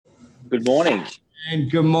Good morning.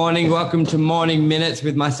 And good morning. Welcome to Morning Minutes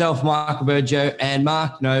with myself, Michael Burjo, and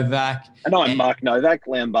Mark Novak. And I'm Mark Novak,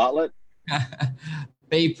 Liam Bartlett.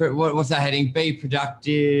 What's that heading? Be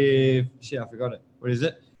productive. Shit, I forgot it. What is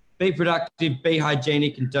it? Be productive, be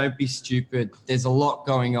hygienic, and don't be stupid. There's a lot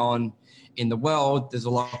going on in the world. There's a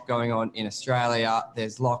lot going on in Australia.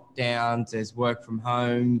 There's lockdowns. There's work from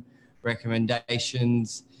home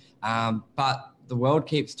recommendations. But the world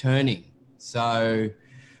keeps turning. So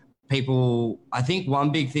I think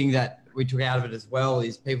one big thing that we took out of it as well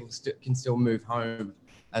is people can still move home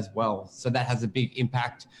as well. So that has a big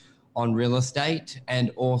impact on real estate.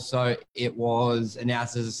 And also it was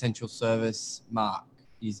announced as essential service. Mark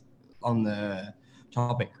is on the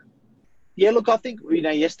topic. Yeah, look, I think,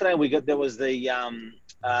 yesterday there was the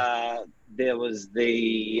I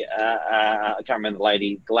can't remember the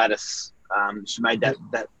lady, Gladys. She made that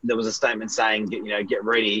there was a statement saying, get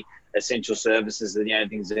ready. Essential services are the only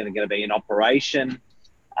things that are going to be in operation.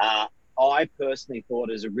 I personally thought,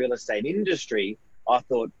 as a real estate industry, I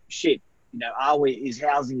thought, shit, is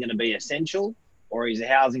housing going to be essential, or is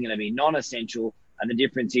housing going to be non-essential? And the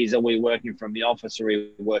difference is, are we working from the office or are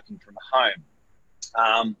we working from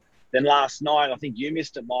home? Then last night, I think you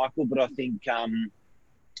missed it, Michael, but I think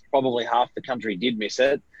probably half the country did miss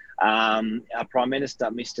it. Our Prime Minister,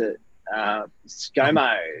 Mr.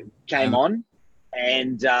 ScoMo, came on.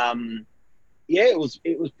 And it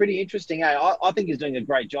was pretty interesting. I think he's doing a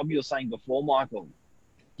great job. You were saying before, Michael.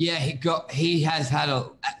 Yeah, he has had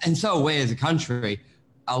and so are we as a country,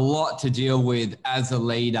 a lot to deal with as a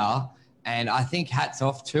leader. And I think hats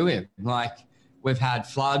off to him. Like, we've had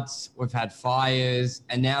floods, we've had fires,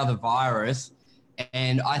 and now the virus.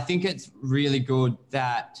 And I think it's really good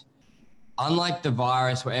that, unlike the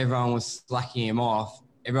virus where everyone was slacking him off,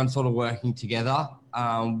 everyone's sort of working together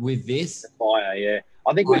with this. Fire, yeah.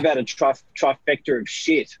 I think we've had a trifecta of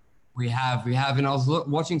shit. We have. And I was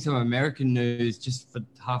watching some American news just for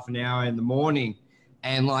half an hour in the morning,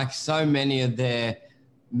 and like, so many of their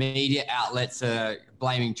media outlets are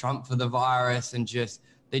blaming Trump for the virus, and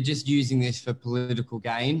they're just using this for political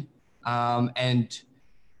gain. And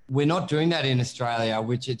we're not doing that in Australia,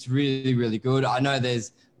 which it's really, really good. I know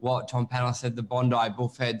there's what Tom Panel said, the Bondi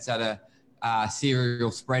Bullfeds that are serial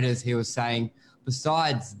spreaders, he was saying.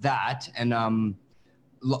 Besides that, and I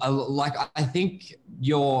think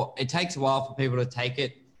it takes a while for people to take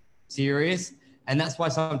it serious. And that's why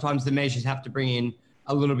sometimes the measures have to bring in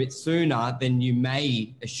a little bit sooner than you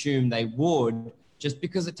may assume they would, just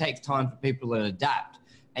because it takes time for people to adapt.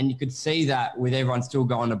 And you could see that with everyone still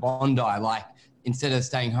going to Bondi, like, instead of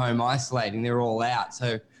staying home isolating, they're all out.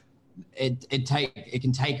 So it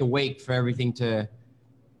can take a week for everything to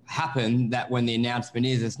happen, that when the announcement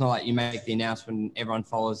is, it's not like you make the announcement and everyone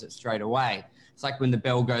follows it straight away. It's like when the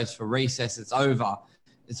bell goes for recess, it's over.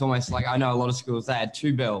 It's almost like, I know a lot of schools, they had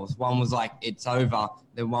two bells. One was like, it's over.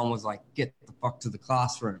 Then one was like, get the fuck to the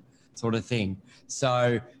classroom, sort of thing.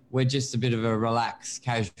 So we're just a bit of a relaxed,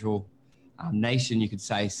 casual nation, you could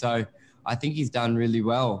say. So I think he's done really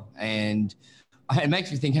well. And it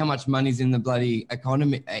makes me think how much money's in the bloody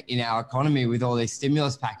economy, in our economy, with all these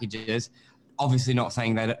stimulus packages. Obviously not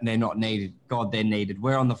saying that they're not needed. God, they're needed.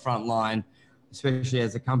 We're on the front line, especially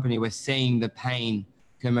as a company. We're seeing the pain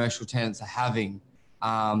commercial tenants are having.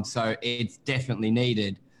 So it's definitely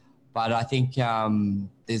needed. But I think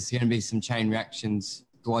there's going to be some chain reactions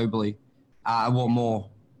globally, more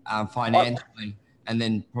financially, and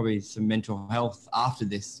then probably some mental health after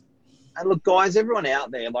this. And look, guys, everyone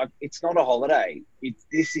out there, like, it's not a holiday.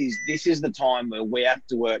 This is the time where we have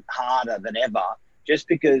to work harder than ever. Just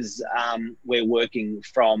because we're working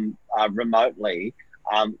from remotely,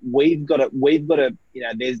 we've got to,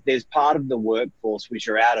 there's part of the workforce which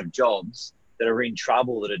are out of jobs, that are in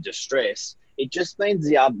trouble, that are distressed. It just means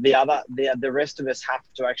the rest of us have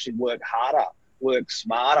to actually work harder, work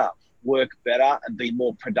smarter, work better, and be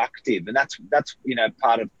more productive. And that's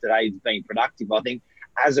part of today's being productive. I think,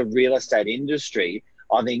 as a real estate industry,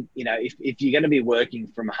 I think, if you're going to be working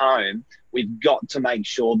from home, we've got to make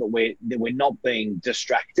sure that we're not being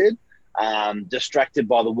distracted by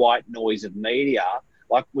the white noise of media.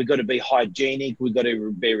 Like, we've got to be hygienic. We've got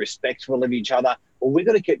to be respectful of each other. Well, we've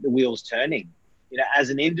got to keep the wheels turning. As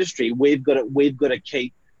an industry, we've got to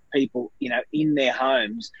keep people, in their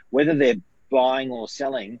homes, whether they're buying or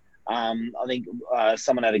selling. I think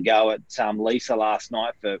someone had a go at Lisa last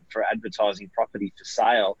night for advertising property for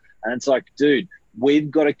sale. And it's like, dude,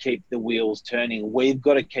 we've got to keep the wheels turning. We've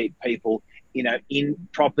got to keep people, in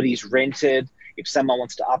properties rented. If someone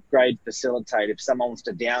wants to upgrade, facilitate. If someone wants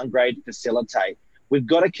to downgrade, facilitate. we've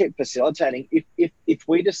got to keep facilitating. If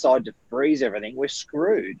we decide to freeze everything, we're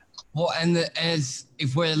screwed. Well, and as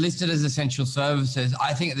if we're listed as essential services,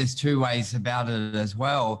 I think there's two ways about it as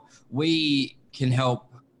well. We can help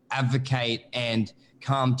advocate and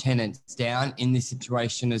calm tenants down in this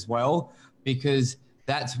situation as well, because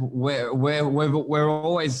that's where we're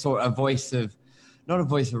always sort of a voice of, not a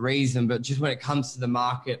voice of reason, but just when it comes to the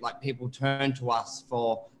market, like people turn to us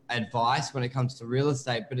for advice when it comes to real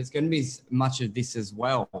estate, but it's going to be much of this as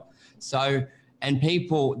well. So, and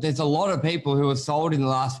people, there's a lot of people who have sold in the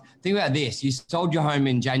last, think about this, you sold your home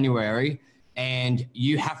in January and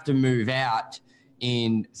you have to move out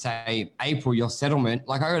in, say, April, your settlement.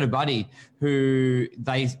 Like I got a buddy who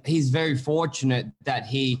he's very fortunate that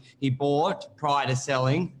he bought prior to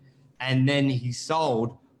selling and then he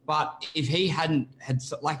sold. But if he hadn't had,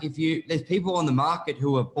 like there's people on the market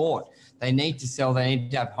who have bought, they need to sell, they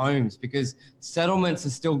need to have homes because settlements are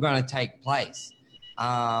still going to take place.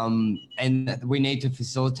 And we need to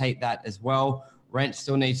facilitate that as well. Rent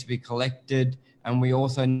still needs to be collected. And we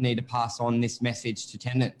also need to pass on this message to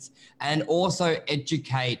tenants and also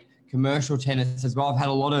educate commercial tenants as well. I've had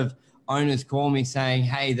a lot of owners call me saying,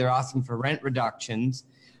 hey, they're asking for rent reductions,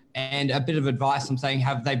 and a bit of advice. I'm saying,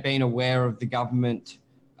 have they been aware of the government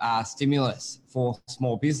stimulus for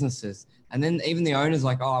small businesses? And then even the owner's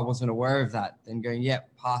like, oh, I wasn't aware of that. Then going, yeah,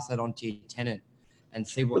 pass that on to your tenant and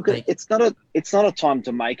see what it's not a time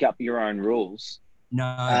to make up your own rules.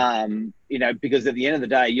 No. Because at the end of the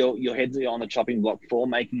day, your head's on the chopping block for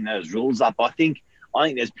making those rules up. I think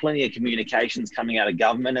there's plenty of communications coming out of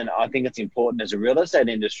government, and I think it's important as a real estate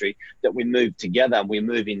industry that we move together, we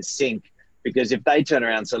move in sync. Because if they turn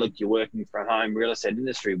around and say, look, you're working from home, real estate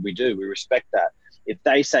industry, we respect that. If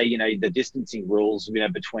they say, the distancing rules,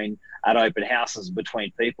 between at open houses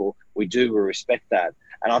between people, we respect that.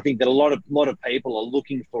 And I think that a lot of people are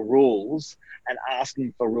looking for rules and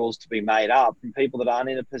asking for rules to be made up from people that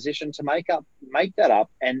aren't in a position to make that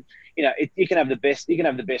up. And you can have the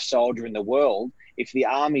best soldier in the world. If the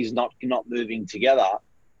army's not moving together,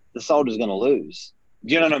 the soldier's going to lose.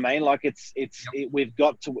 Do you know what I mean? Like we've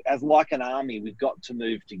got to, as like an army, we've got to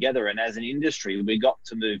move together, and as an industry, we've got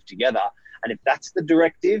to move together. And if that's the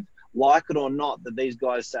directive, like it or not, that these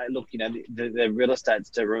guys say, look, the real estate's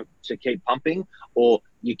to keep pumping, or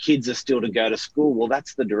your kids are still to go to school. Well,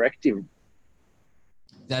 that's the directive.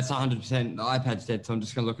 That's 100%. The iPad's dead, so I'm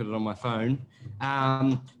just going to look at it on my phone.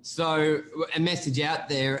 So a message out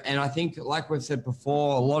there, and I think, like we've said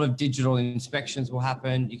before, a lot of digital inspections will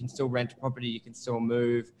happen. You can still rent a property, you can still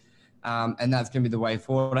move, and that's going to be the way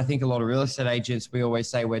forward. I think a lot of real estate agents, we always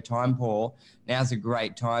say we're time poor. Now's a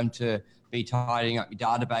great time to be tidying up your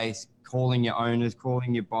database, calling your owners,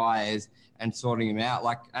 calling your buyers, and sorting them out.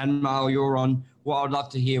 Like, Anmol, you're on. Well, I'd love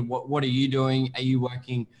to hear what are you doing? Are you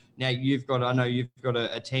working now? I know you've got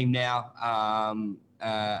a team now,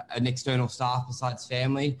 an external staff besides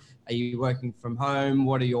family. Are you working from home?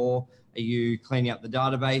 Are you cleaning up the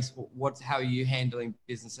database? How are you handling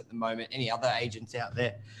business at the moment? Any other agents out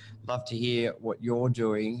there? Love to hear what you're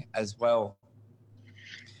doing as well.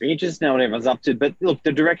 Be interested to know what everyone's up to. But look,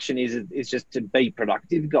 the direction is just to be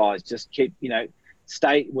productive, guys. Just keep,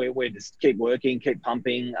 we're just keep working, keep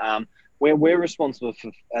pumping. We're responsible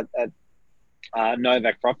for at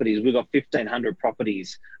Novak Properties. We've got 1,500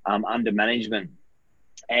 properties under management,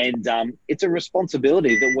 and it's a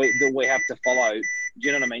responsibility that we have to follow. Do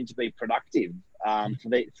you know what I mean? To be productive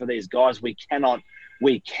for these guys, we cannot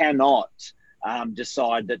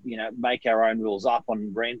decide that, make our own rules up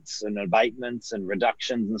on rents and abatements and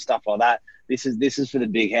reductions and stuff like that. This is for the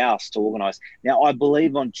big house to organise. Now, I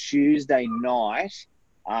believe on Tuesday night,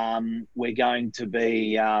 we're going to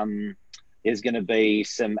be, there's going to be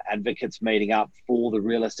some advocates meeting up for the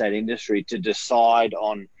real estate industry to decide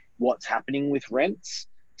on what's happening with rents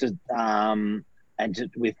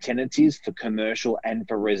with tenancies for commercial and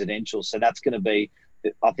for residential. So that's going to be,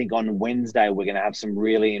 I think on Wednesday, we're going to have some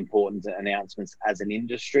really important announcements as an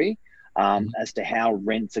industry as to how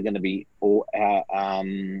rents are going to be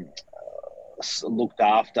looked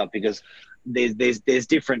after, because there's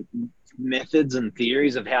different methods and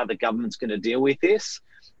theories of how the government's going to deal with this.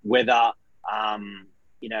 Whether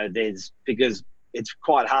because it's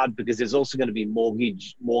quite hard, because there's also going to be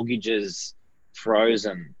mortgages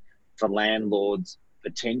frozen for landlords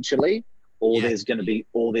potentially. There's going to be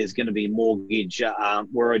mortgage.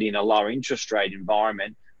 We're already in a lower interest rate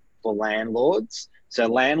environment for landlords. So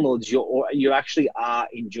landlords, you actually are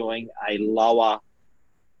enjoying a lower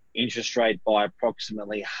interest rate by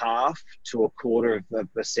approximately 0.5 to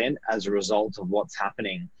 0.25% as a result of what's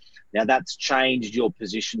happening. Now that's changed your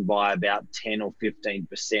position by about 10 or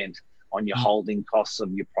 15% on your holding costs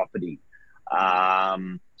of your property.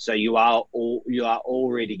 So you are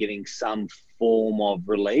already getting some form of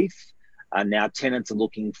relief. Now tenants are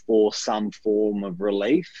looking for some form of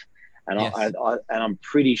relief, and Yes. I'm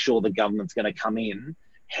pretty sure the government's going to come in.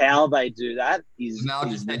 How they do that is, Mel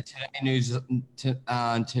just said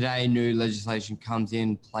today new legislation comes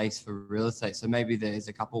in place for real estate. So maybe there's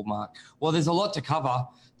a couple, Mark. Well, there's a lot to cover.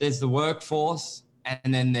 There's the workforce,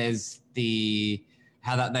 and then there's the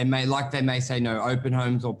how that they may say no open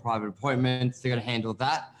homes or private appointments. They're going to handle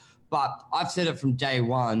that. But I've said it from day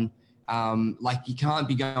one. Like you can't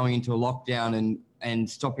be going into a lockdown and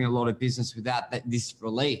stopping a lot of business without this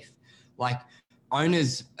relief. Like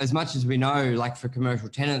owners, as much as we know, like for commercial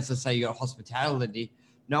tenants, let's say you got hospitality,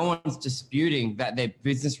 no one's disputing that their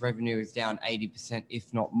business revenue is down 80%,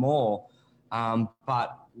 if not more.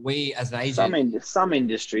 But we as an agent, some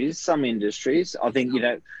industries, I think,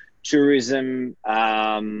 tourism,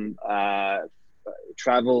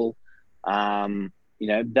 travel,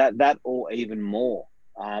 that or even more.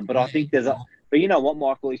 But I think but you know what,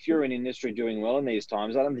 Michael, if you're an industry doing well in these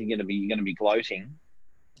times, I don't think you're going to be gloating.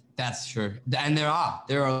 That's true. And there are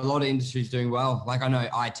a lot of industries doing well. Like I know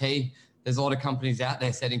IT, there's a lot of companies out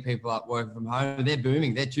there setting people up working from home. They're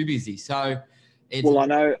booming. They're too busy. So well, I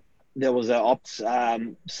know there was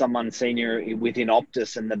someone senior within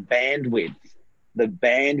Optus, and the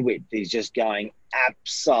bandwidth is just going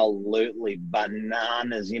absolutely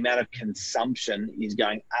bananas. The amount of consumption is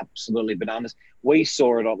going absolutely bananas. We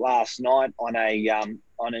saw it last night on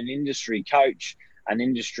an industry coach, an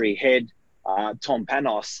industry head, Tom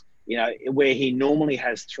Panos, where he normally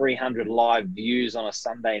has 300 live views on a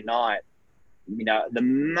Sunday night. The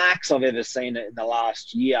max I've ever seen it in the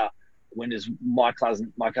last year, when my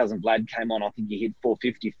cousin Vlad came on, I think he hit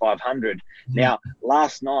 450, 500. Mm-hmm. Now,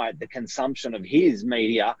 last night, the consumption of his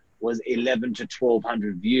media was 11 to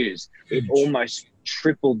 1,200 views. It almost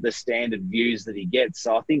tripled the standard views that he gets.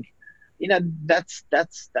 So I think, that's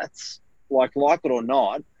like it or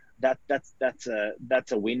not,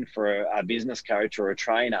 that's a win for a business coach or a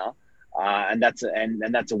trainer. And that's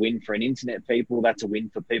a win for an internet people. That's a win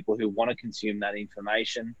for people who want to consume that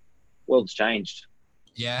information. World's changed.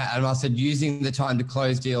 Yeah, and I said using the time to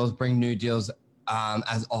close deals, bring new deals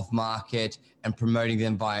as off market, and promoting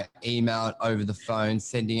them via email, over the phone,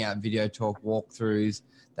 sending out video talk walkthroughs.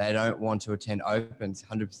 They don't want to attend opens.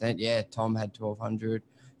 100%. Yeah, Tom had 1,200.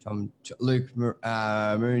 Luke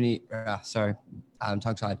Mooney.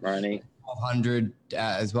 Tongue-tied. Mooney. 1,200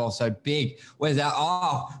 as well. So big. Where's that?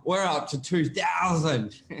 Oh, we're up to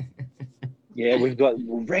 2,000. Yeah, we've got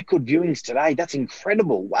record viewings today. That's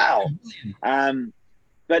incredible. Wow.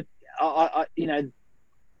 But I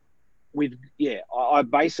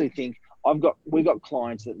basically think we've got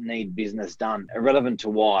clients that need business done, irrelevant to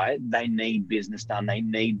why. They need business done. They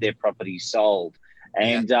need their property sold,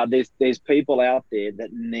 and there's people out there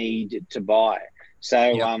that need to buy. So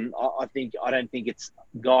I don't think it's,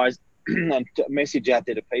 guys. A message out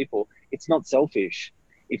there to people: it's not selfish.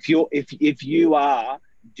 If you are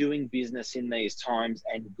doing business in these times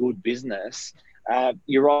and good business,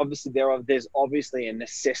 there's obviously a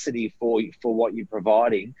necessity for what you're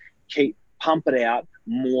providing. Pump it out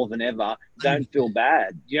more than ever. Don't feel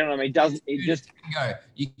bad. You know what I mean?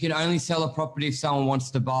 You can only sell a property if someone wants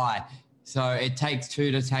to buy. So it takes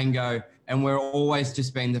two to tango, and we're always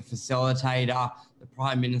just being the facilitator. The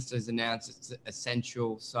Prime Minister's announced it's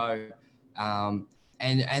essential. So, and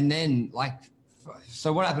then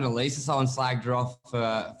so what happened to Lisa? Someone slagged her off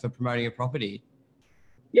for promoting a property.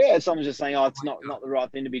 Yeah, someone's just saying, it's not the right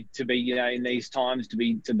thing to be in these times to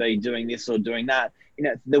be doing this or doing that.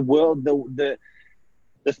 The world, the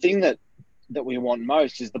thing that we want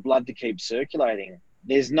most is the blood to keep circulating.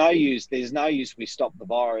 There's no use we stop the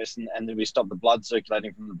virus and then we stop the blood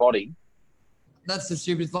circulating from the body. That's the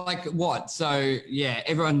stupid, what? So yeah,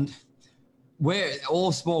 we're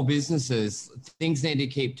all small businesses. Things need to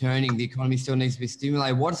keep turning. The economy still needs to be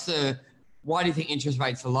stimulated. Why do you think interest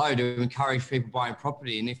rates are low? To encourage people buying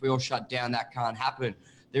property? And if we all shut down, that can't happen.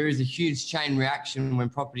 There is a huge chain reaction when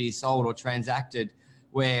property is sold or transacted,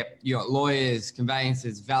 where you got lawyers,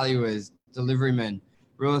 conveyancers, valuers, deliverymen,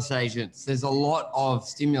 real estate agents. There's a lot of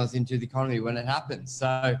stimulus into the economy when it happens.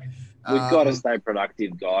 So we've got to stay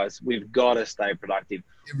productive, guys. We've got to stay productive.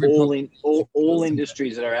 All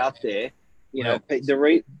industries that are out there,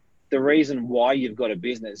 the reason why you've got a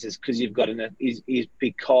business is because is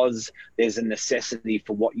because there's a necessity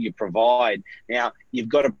for what you provide. Now you've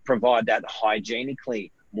got to provide that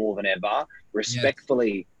hygienically more than ever,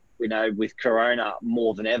 respectfully, with Corona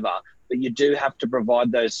more than ever. But you do have to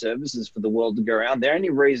provide those services for the world to go around. The only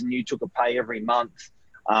reason you took a pay every month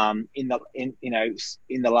in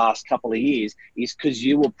the last couple of years is because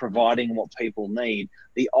you were providing what people need.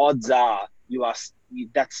 The odds are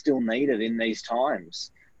that's still needed in these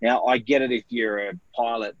times. Now, I get it if you're a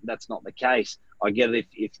pilot, that's not the case. I get it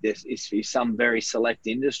if some very select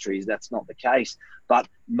industries, that's not the case. But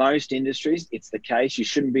most industries, it's the case. You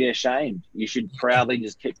shouldn't be ashamed. You should proudly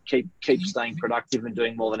just keep staying productive and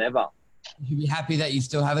doing more than ever. You should be happy that you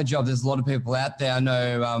still have a job. There's a lot of people out there. I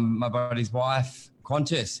know my buddy's wife,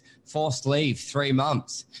 Qantas, forced leave 3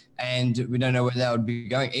 months, and we don't know where that would be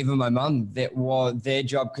going. Even my mum, that was their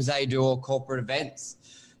job, because they do all corporate events.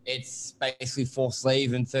 It's basically forced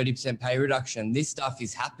leave and 30% pay reduction. This stuff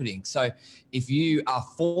is happening. So if you are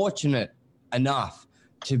fortunate enough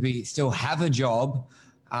to still have a job,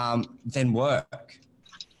 then work.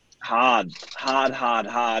 Hard,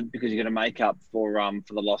 because you're going to make up for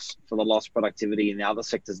the lost productivity in the other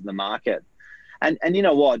sectors of the market. And you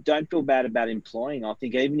know what? Don't feel bad about employing. I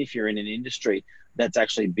think even if you're in an industry that's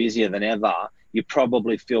actually busier than ever, you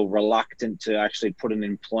probably feel reluctant to actually put an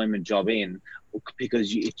employment job in,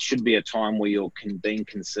 because it should be a time where you're being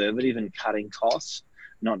conservative and cutting costs.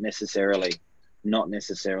 Not necessarily.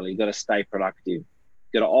 You've got to stay productive.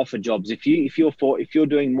 You've got to offer jobs. If you're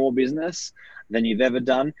doing more business than you've ever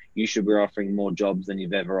done, you should be offering more jobs than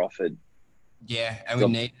you've ever offered. Yeah, and we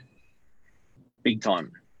need big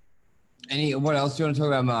time. What else do you want to talk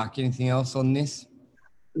about, Mark? Anything else on this?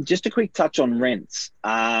 Just a quick touch on rents,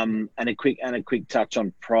 and a quick touch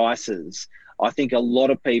on prices. I think a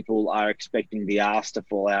lot of people are expecting the arse to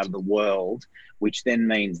fall out of the world, which then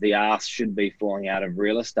means the arse should be falling out of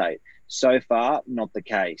real estate. So far, not the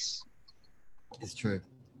case. It's true.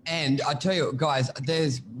 And I tell you, guys,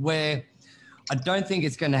 I don't think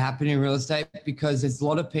it's going to happen in real estate, because there's a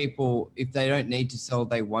lot of people, if they don't need to sell,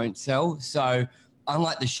 they won't sell. So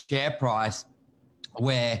unlike the share price,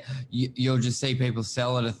 where you'll just see people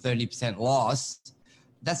sell at a 30% loss,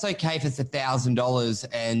 that's okay if it's $1,000,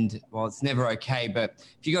 and well, it's never okay. But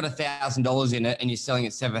if you got $1,000 in it and you're selling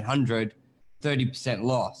at 700, 30%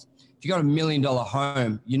 loss. If you got $1 million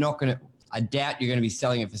home, I doubt you're going to be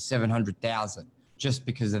selling it for 700,000 just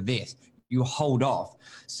because of this. You hold off.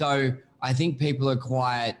 So I think people are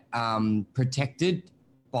quite protected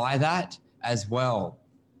by that as well.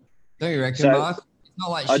 Don't you reckon, Mark? It's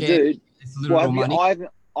not like I do. It's literal money.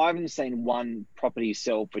 I haven't seen one property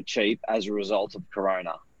sell for cheap as a result of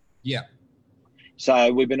Corona. Yeah.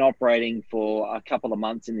 So we've been operating for a couple of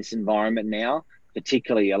months in this environment now,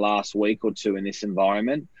 particularly a last week or two in this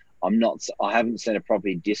environment. I haven't seen a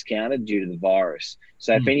property discounted due to the virus.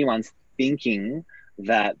 So if anyone's thinking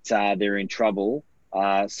that they're in trouble,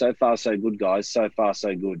 so far so good, guys. So far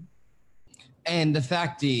so good. And the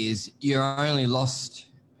fact is, you're only lost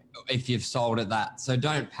if you've sold at that. So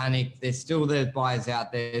don't panic. There's still buyers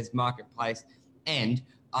out there. There's marketplace. And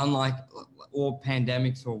unlike all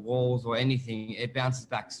pandemics or walls or anything, it bounces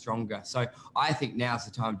back stronger. So I think now's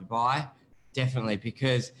the time to buy, definitely,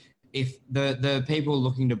 because if the people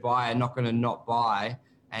looking to buy are not going to not buy,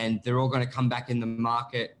 and they're all going to come back in the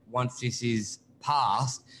market once this is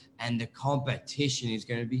passed, and the competition is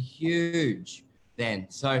going to be huge then.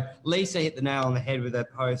 So Lisa hit the nail on the head with her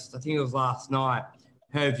post. I think it was last night.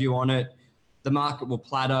 Her view on it, the market will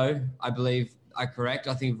plateau, I believe are correct.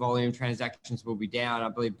 I think volume transactions will be down. I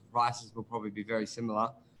believe prices will probably be very similar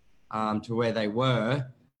to where they were.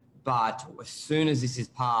 But as soon as this is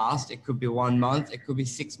passed, it could be 1 month, it could be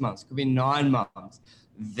 6 months, it could be 9 months.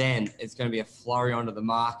 Then it's going to be a flurry onto the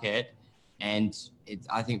market, and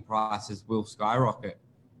I think prices will skyrocket.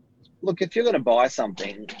 Look, if you're going to buy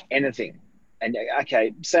something, anything, and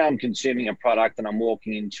okay, say I'm consuming a product and I'm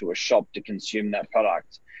walking into a shop to consume that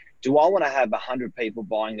product. Do I want to have 100 people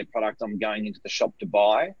buying the product I'm going into the shop to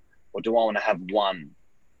buy, or do I want to have one?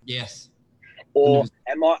 Yes. Or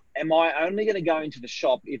am I only going to go into the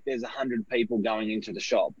shop if there's 100 people going into the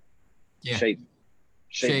shop? Yeah. Sheep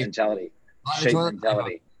mentality. Like Sheep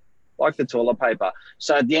mentality. Like the toilet paper.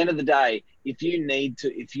 So at the end of the day, if you need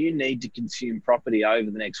to consume property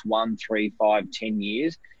over the next 1, 3, 5, 10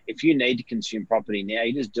 years, if you need to consume property now,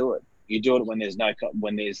 you just do it. You do it when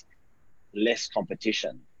there's less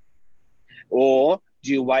competition. Or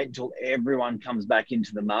do you wait until everyone comes back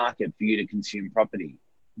into the market for you to consume property?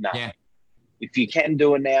 No. Yeah. If you can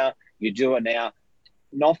do it now, you do it now.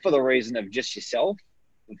 Not for the reason of just yourself,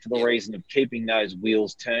 but for the reason of keeping those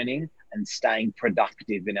wheels turning and staying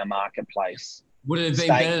productive in our marketplace. Would it have been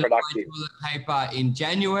better to buy toilet paper in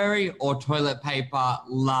January or toilet paper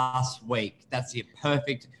last week? That's the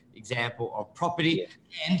perfect example of property.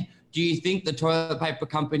 Yeah. And do you think the toilet paper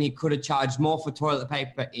company could have charged more for toilet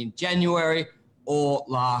paper in January or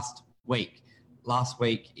last week? last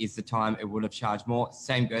week is the time it would have charged more.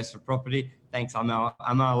 Same goes for property. Thanks, Amel.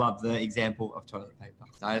 Amel loved the example of toilet paper.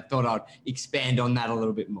 So I thought I'd expand on that a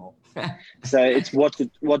little bit more. So it's what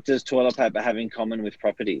does toilet paper have in common with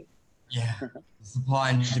property? Yeah, supply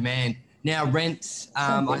and demand. Now, rents,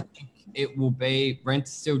 I think it will be,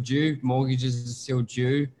 rent's still due, mortgages are still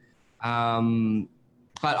due. But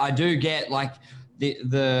I do get like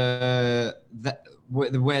where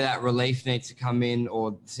that relief needs to come in,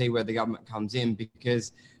 or see where the government comes in,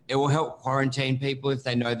 because it will help quarantine people if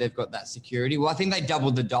they know they've got that security. Well, I think they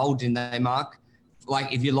doubled the dole, didn't they, Mark?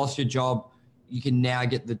 Like if you lost your job, you can now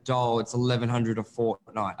get the dole. It's $1,100 a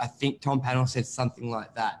fortnight. I think Tom Panel said something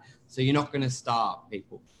like that. So you're not going to starve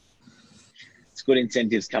people. It's good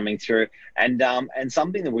incentives coming through. And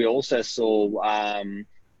something that we also saw,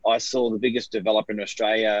 I saw the biggest developer in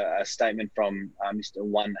Australia, a statement from Mr.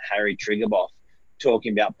 One Harry Triggerboff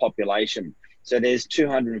talking about population. So there's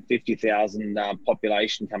 250,000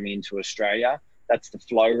 population coming into Australia. That's the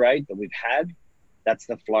flow rate that we've had. That's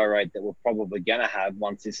the flow rate that we're probably going to have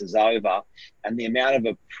once this is over. And the amount of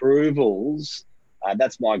approvals,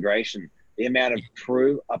 that's migration. The amount of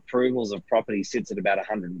approvals of property sits at about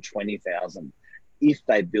 120,000 if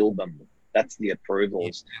they build them. That's the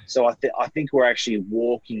approvals. So I think we're actually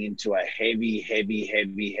walking into a heavy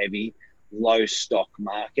low stock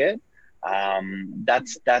market.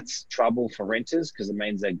 That's trouble for renters, because it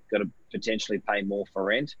means they've got to potentially pay more for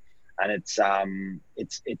rent, and it's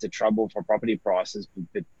a trouble for property prices,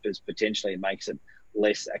 because potentially it makes it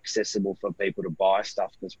less accessible for people to buy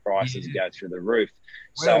stuff because prices go through the roof.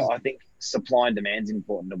 So I think supply and demand is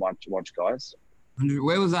important to watch, guys.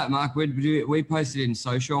 Where was that, Mark? We posted it in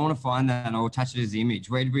social. I want to find that and I'll attach it as the image.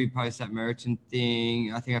 Where did we post that Meriton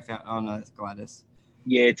thing? I think I found. Oh no, that's Gladys.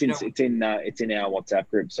 Yeah, it's in our WhatsApp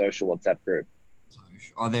group, social WhatsApp group.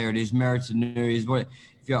 Oh, there it is. Meriton News. What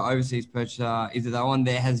if you're overseas purchaser? Is it that one?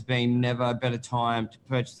 There has been never a better time to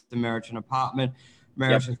purchase the Meriton apartment.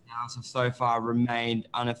 Meriton sales have so far remained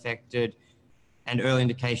unaffected, and early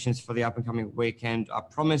indications for the up and coming weekend are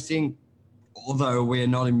promising. Although we are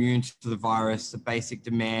not immune to the virus, the basic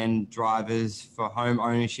demand drivers for home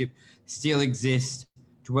ownership still exist.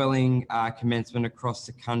 Dwelling commencement across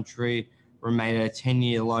the country remain at a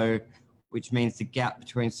 10-year low, which means the gap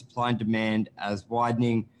between supply and demand is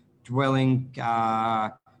widening. Dwelling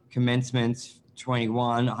commencements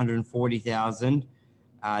 21, 140,000.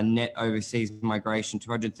 Net overseas migration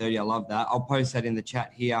 230. I love that. I'll post that in the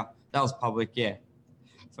chat here. That was public, yeah.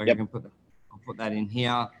 So you can I'll put that in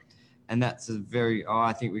here. And that's a very,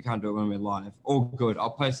 I think we can't do it when we're live. All good. I'll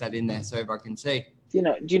post that in there so everyone can see. Do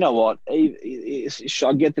you know what? I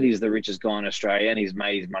get that he's the richest guy in Australia and he's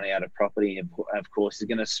made his money out of property. And of course, he's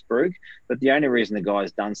going to spruik. But the only reason the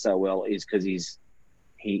guy's done so well is because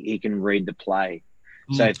he can read the play.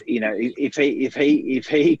 So if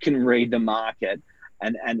he can read the market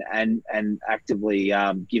and actively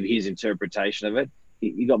give his interpretation of it,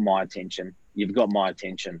 you got my attention. You've got my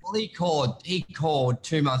attention. Well, he called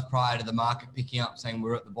 2 months prior to the market picking up, saying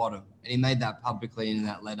we're at the bottom, and he made that publicly in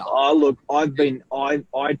that letter. Oh, look, I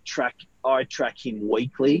track him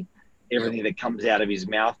weekly, everything that comes out of his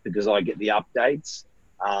mouth, because I get the updates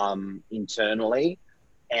internally,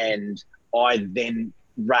 and I then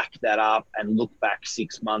rack that up and look back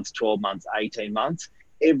 6 months, 12 months, 18 months.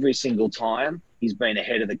 Every single time he's been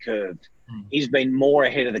ahead of the curve. He's been more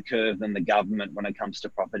ahead of the curve than the government when it comes to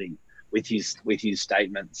property, with his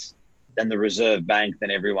statements, than the Reserve Bank,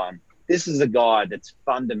 than everyone. This is a guy that's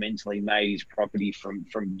fundamentally made his property from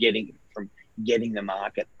getting the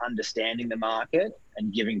market, understanding the market,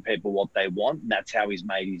 and giving people what they want. And that's how he's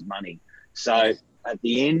made his money. So at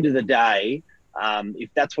the end of the day, if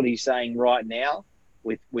that's what he's saying right now,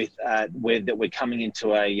 with that we're coming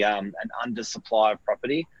into an undersupply of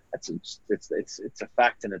property, it's a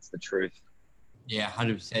fact and it's the truth. Yeah,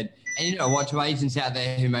 100%. And you know what, to agents out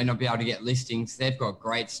there who may not be able to get listings, they've got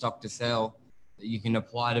great stock to sell. You can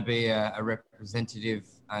apply to be a representative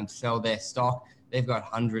and sell their stock. They've got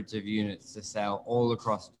hundreds of units to sell all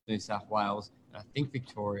across New South Wales. And I think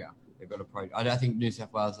Victoria, they've got a project. I don't think New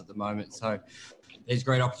South Wales at the moment. So there's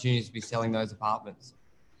great opportunities to be selling those apartments.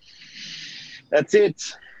 That's it.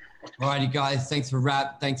 Alrighty, guys. Thanks for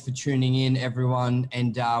wrap. Thanks for tuning in, everyone.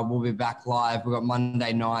 And we'll be back live. We've got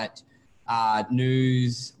Monday night.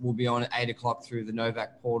 News will be on at 8 o'clock through the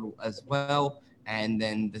Novak portal as well. And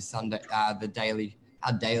then the Sunday, our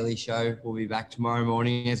daily show will be back tomorrow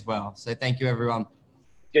morning as well. So thank you, everyone.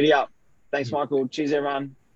 Giddy up. Thanks, Michael. Cheers, everyone.